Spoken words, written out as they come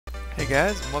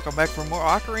guys, and welcome back for more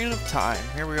Ocarina of Time.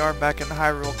 Here we are back in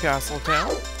Hyrule Castle Town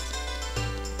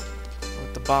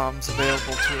with the bombs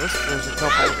available to us. There's a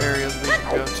couple of areas we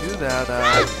can go to that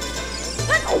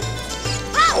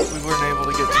we weren't able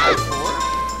to get to before.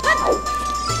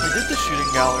 We did the shooting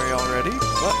gallery already,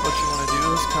 but what you want to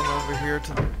do is come over here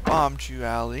to the Bombchu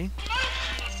Alley.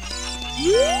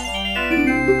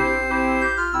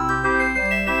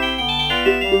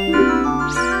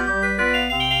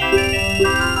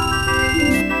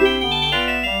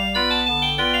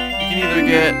 You can either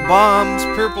get bombs,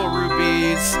 purple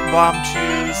rubies,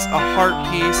 Bombchus, a heart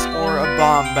piece, or a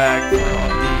bomb bag for all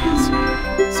these.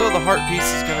 So the heart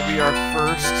piece is going to be our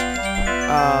first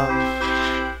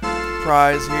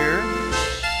prize here.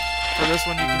 For this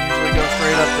one you can usually go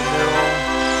straight up the middle.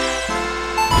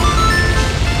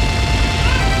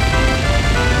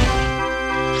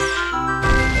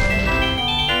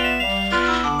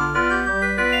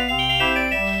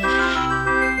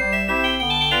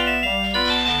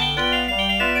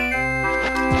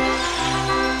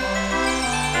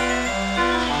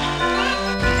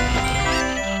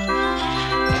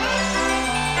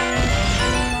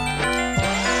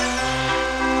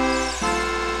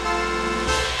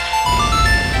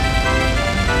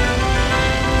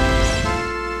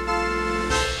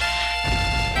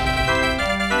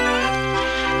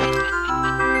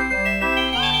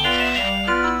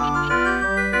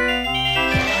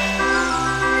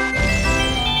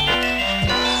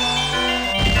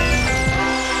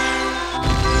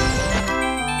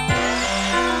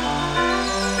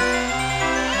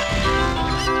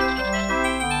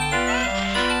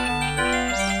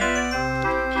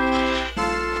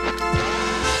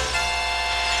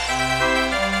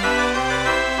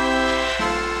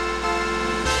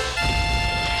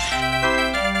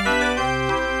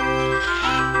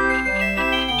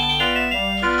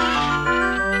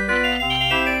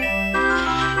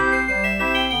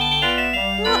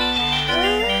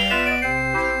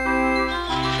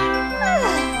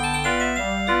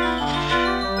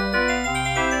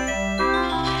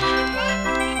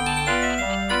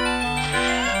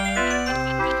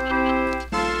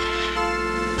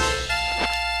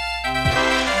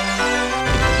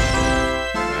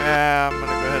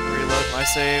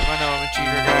 Save. I know I'm a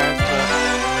cheater, guys, but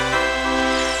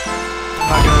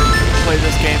I'm not gonna play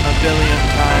this game a billion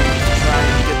times to try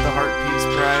and get the heart piece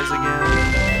prize again.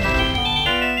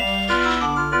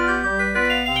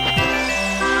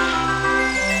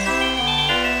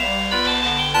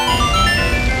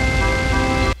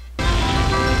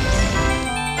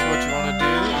 So what you want to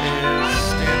do is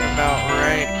stand about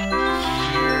right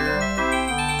here.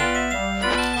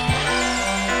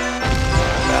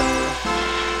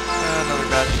 Another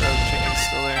bad throw, the chicken's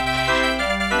still there.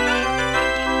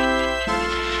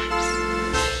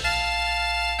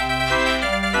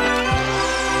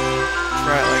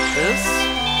 Try it like this.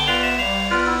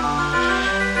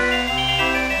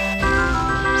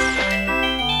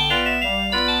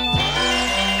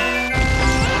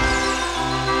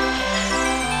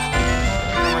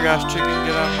 Oh my gosh, chicken,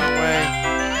 get out of my way.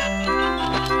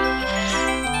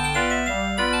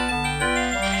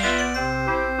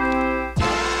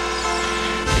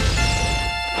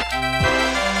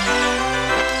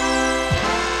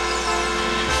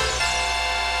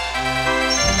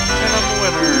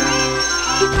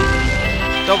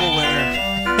 Double winner.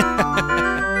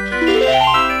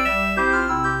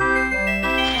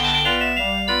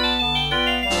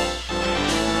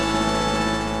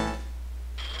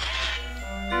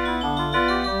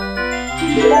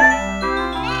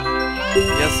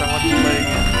 Yes, I want to play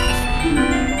again.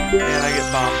 Man, I get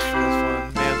bombs for this one.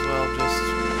 May as well just...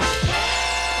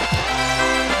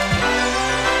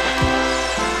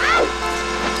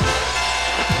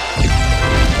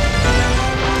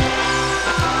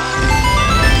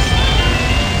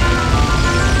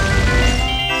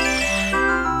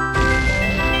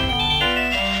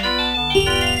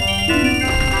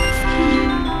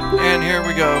 And here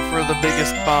we go for the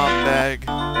biggest bomb bag.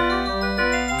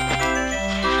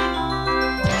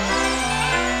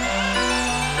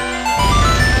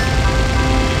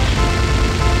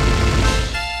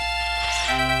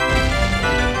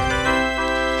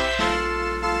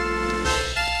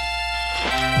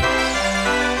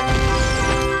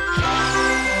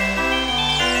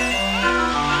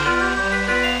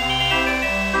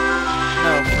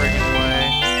 No friggin' way.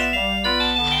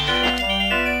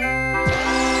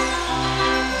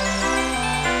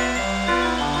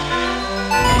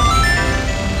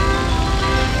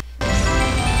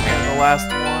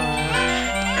 Last one.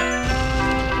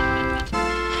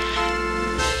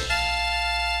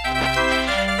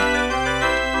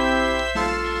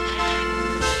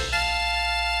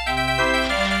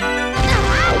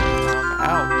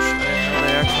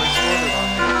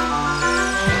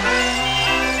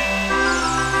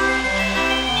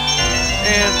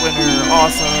 winner.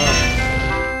 Awesome.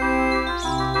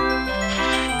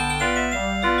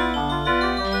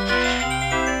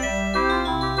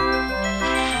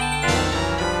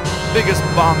 Biggest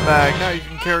bomb bag. Now you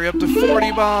can carry up to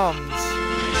 40 bombs.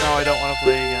 No, I don't want to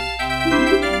play again.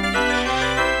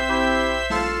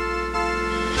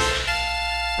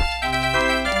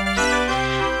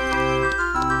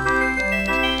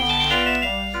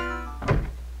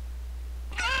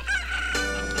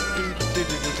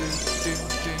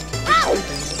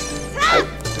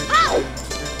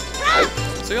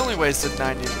 So you only wasted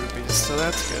 90 rupees, so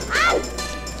that's good.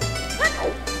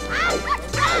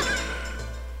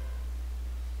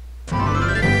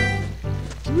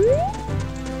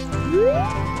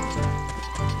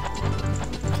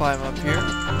 Climb up here.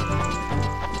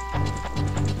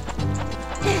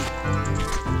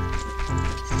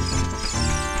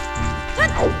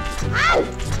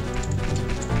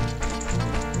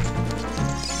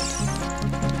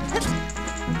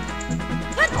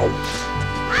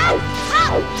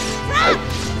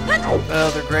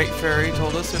 The Great Fairy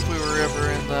told us if we were ever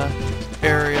in the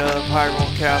area of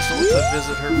Hyrule Castle to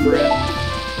visit her friend.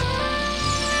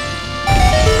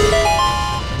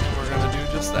 And we're gonna do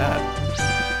just that.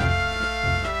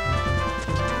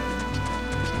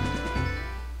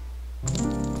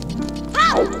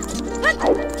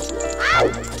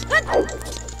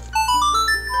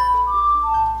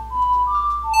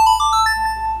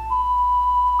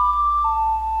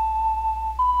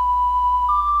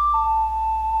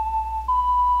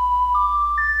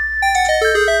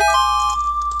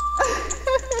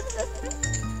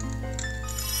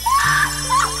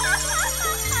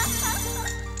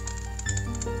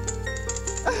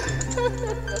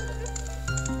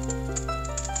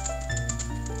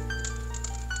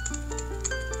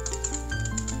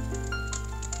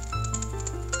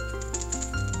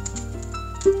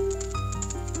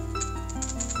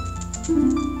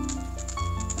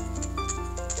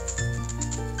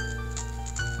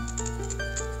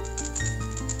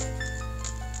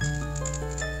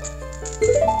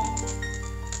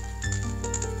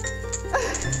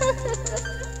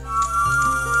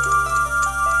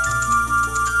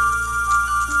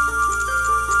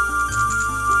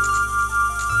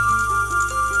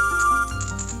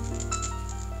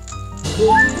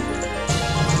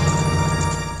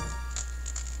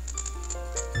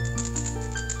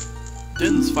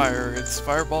 Din's fire. Its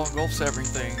fireball engulfs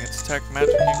everything. It's tech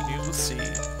magic you can use with C.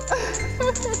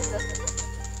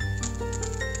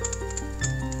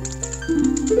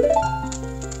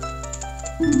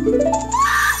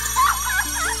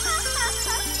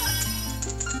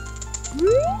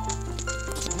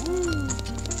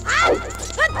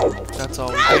 That's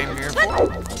all we came here for.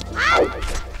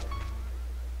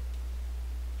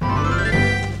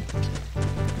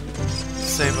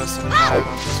 Save us some time.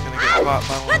 I'm just gonna get caught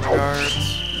by one of the guards.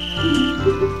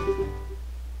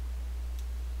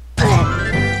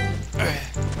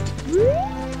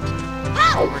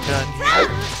 We're done here.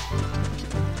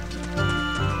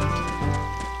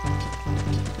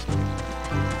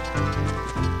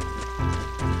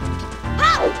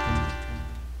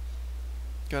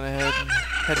 Gonna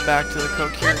head back to the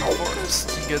Kokiri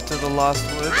Forest and get to the Lost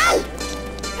Woods.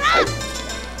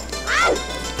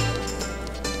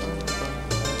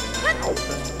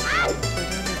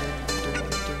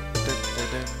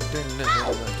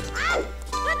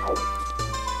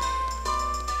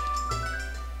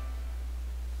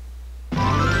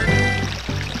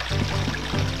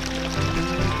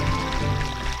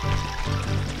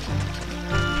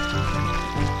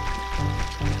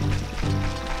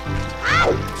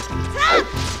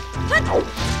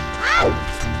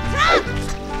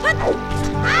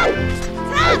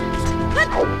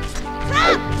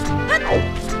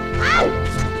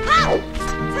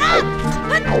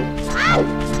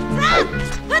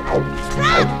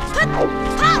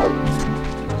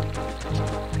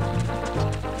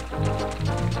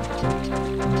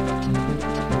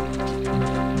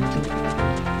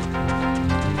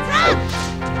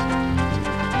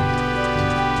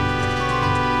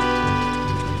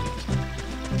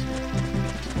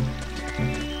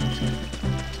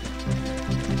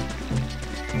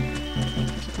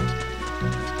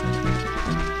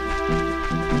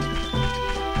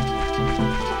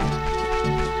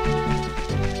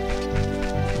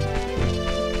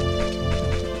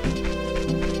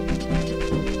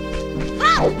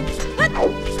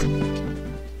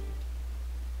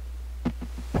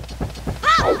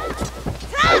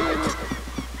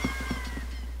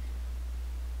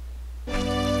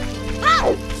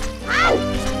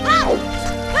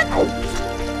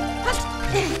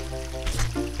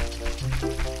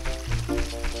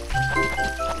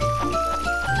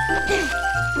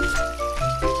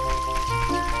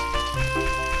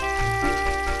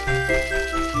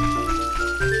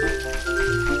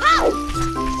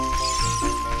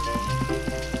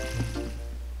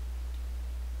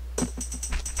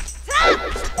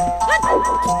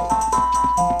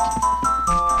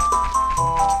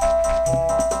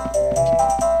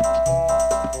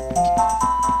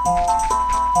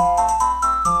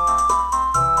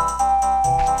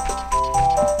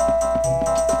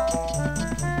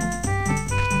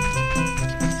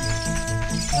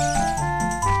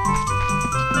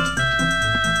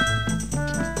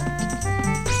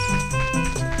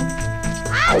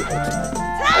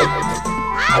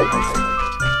 Drop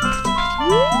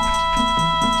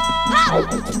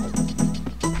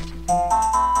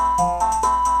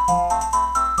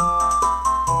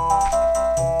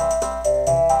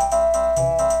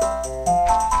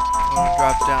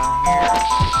down here.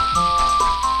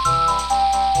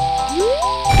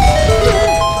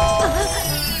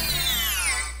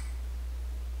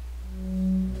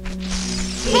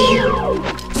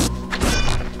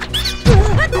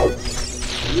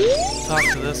 Talk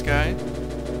to this guy.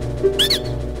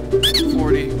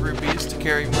 40 rupees to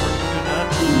carry more Deku Nut.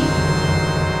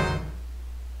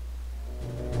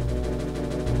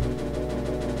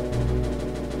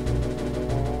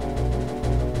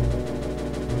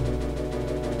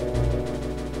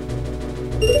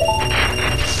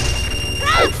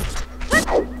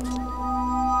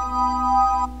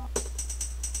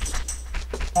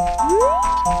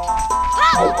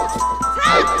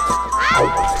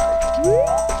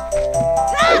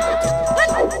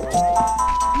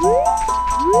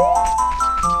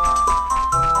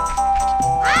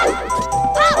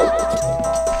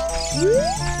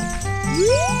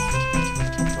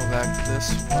 Go back to this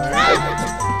way.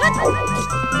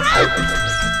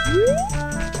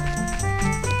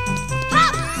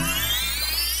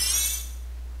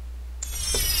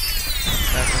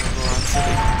 Back in the Goron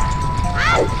City.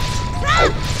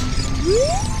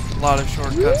 A lot of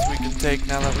shortcuts we can take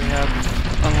now that we have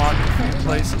unlocked a few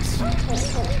places.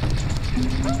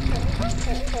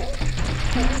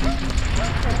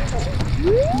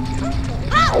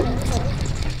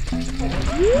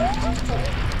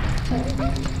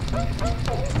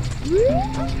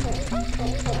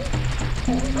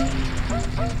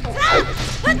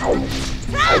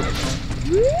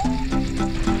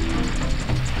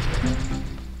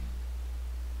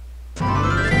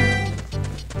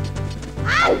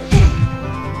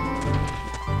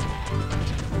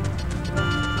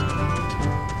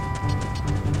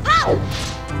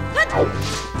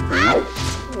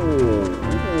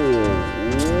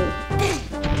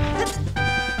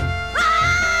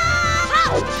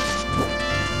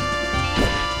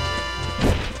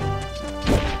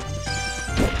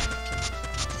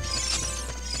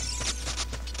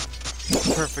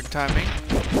 Perfect timing.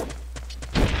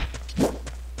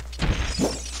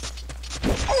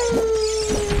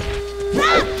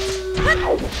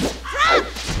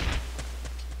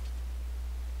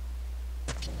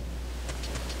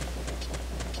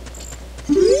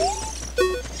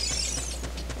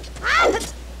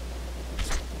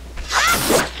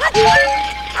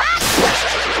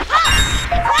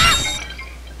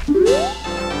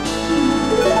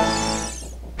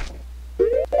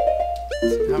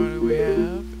 How many do we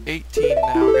have? 18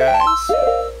 now, guys.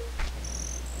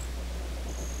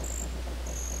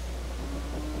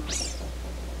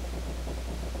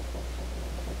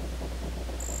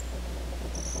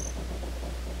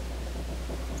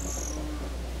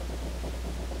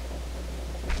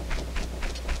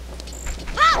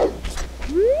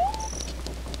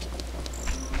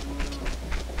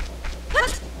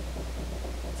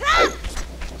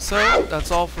 So,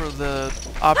 that's all for the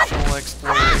optional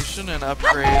exploration and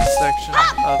upgrade section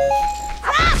of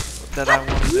that I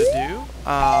wanted to do.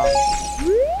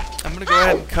 I'm going to go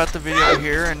ahead and cut the video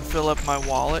here and fill up my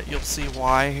wallet. You'll see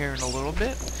why here in a little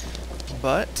bit.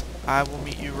 But I will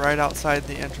meet you right outside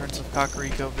the entrance of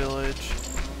Kakariko Village.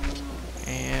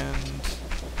 And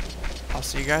I'll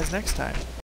see you guys next time.